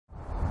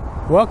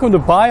Welcome to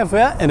Buy a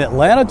Vet in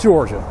Atlanta,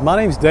 Georgia. My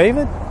name's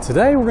David.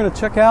 Today we're going to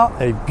check out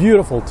a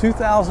beautiful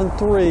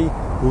 2003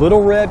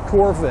 Little Red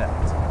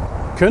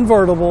Corvette.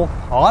 Convertible,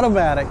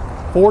 automatic,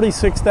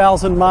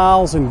 46,000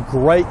 miles, in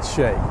great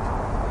shape.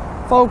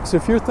 Folks,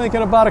 if you're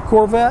thinking about a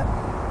Corvette,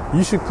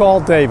 you should call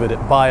David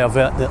at Buy a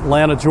Vet in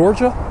Atlanta,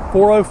 Georgia,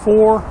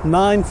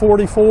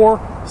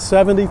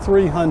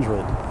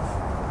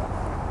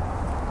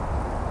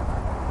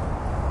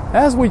 404-944-7300.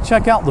 As we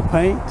check out the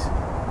paint,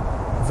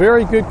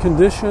 very good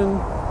condition,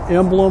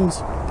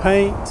 emblems,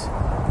 paint.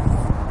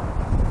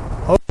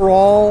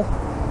 Overall,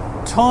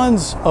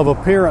 tons of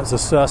appearance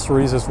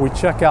accessories as we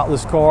check out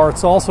this car.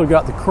 It's also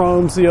got the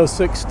chrome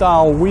Z06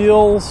 style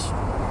wheels.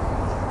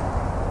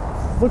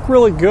 Look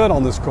really good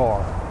on this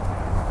car.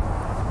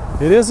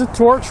 It is a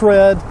torch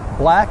red,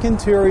 black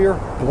interior,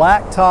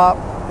 black top,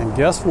 and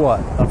guess what?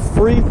 A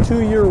free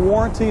 2-year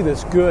warranty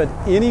that's good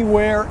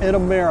anywhere in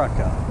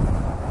America.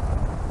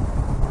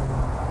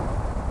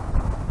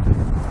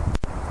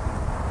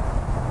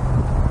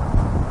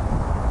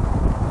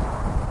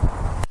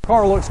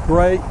 Car looks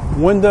great.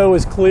 Window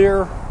is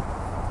clear.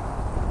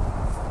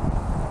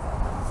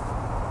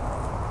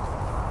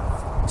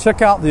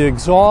 Check out the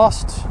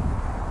exhaust.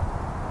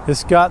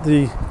 It's got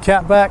the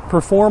catback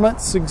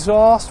performance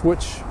exhaust,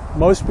 which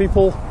most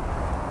people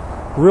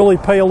really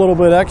pay a little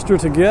bit extra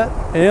to get,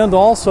 and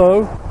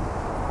also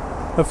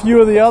a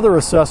few of the other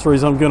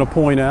accessories I'm going to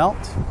point out.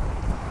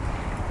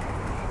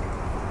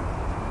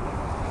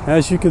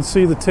 As you can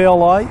see, the tail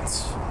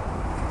lights.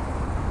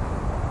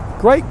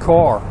 Great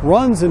car,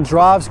 runs and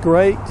drives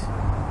great.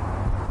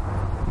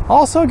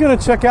 Also going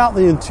to check out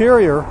the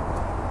interior.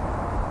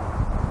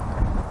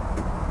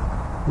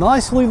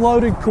 Nicely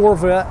loaded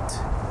Corvette,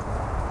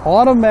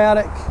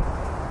 automatic,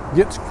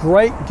 gets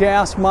great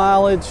gas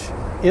mileage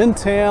in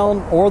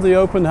town or the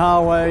open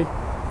highway.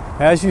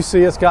 As you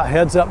see, it's got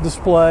heads-up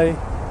display.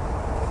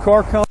 The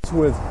car comes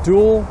with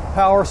dual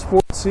power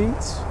sport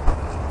seats,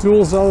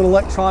 dual zone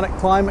electronic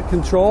climate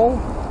control,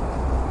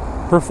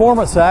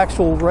 performance to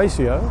actual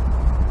ratio.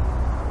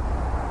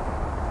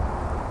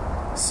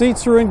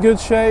 Seats are in good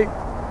shape,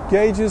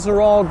 gauges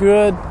are all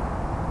good.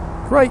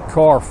 Great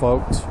car,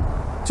 folks.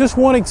 Just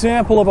one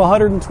example of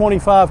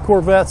 125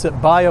 Corvettes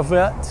at Buy a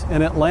Vet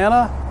in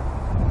Atlanta.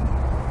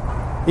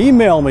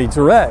 Email me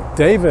direct,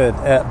 David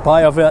at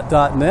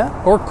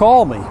buyavet.net, or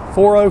call me,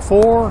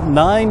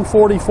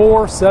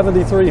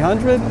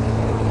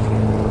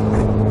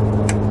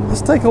 404-944-7300.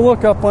 Let's take a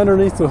look up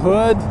underneath the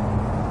hood.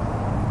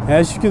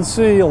 As you can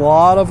see, a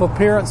lot of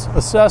appearance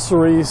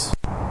accessories.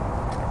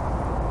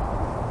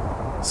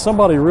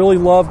 Somebody really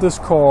loved this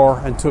car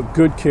and took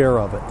good care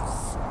of it.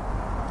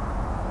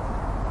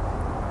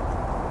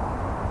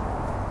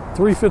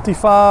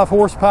 355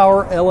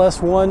 horsepower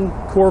LS1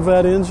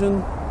 Corvette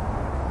engine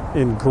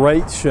in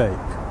great shape.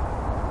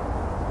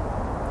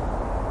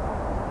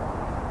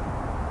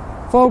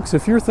 Folks,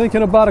 if you're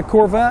thinking about a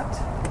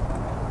Corvette,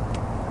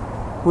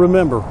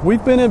 remember,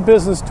 we've been in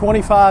business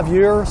 25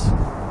 years.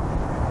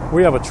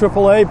 We have a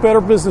AAA Better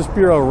Business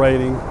Bureau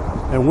rating,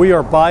 and we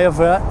are Buy a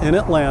Vet in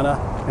Atlanta.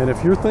 And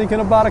if you're thinking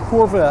about a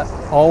Corvette,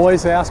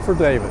 always ask for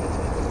David.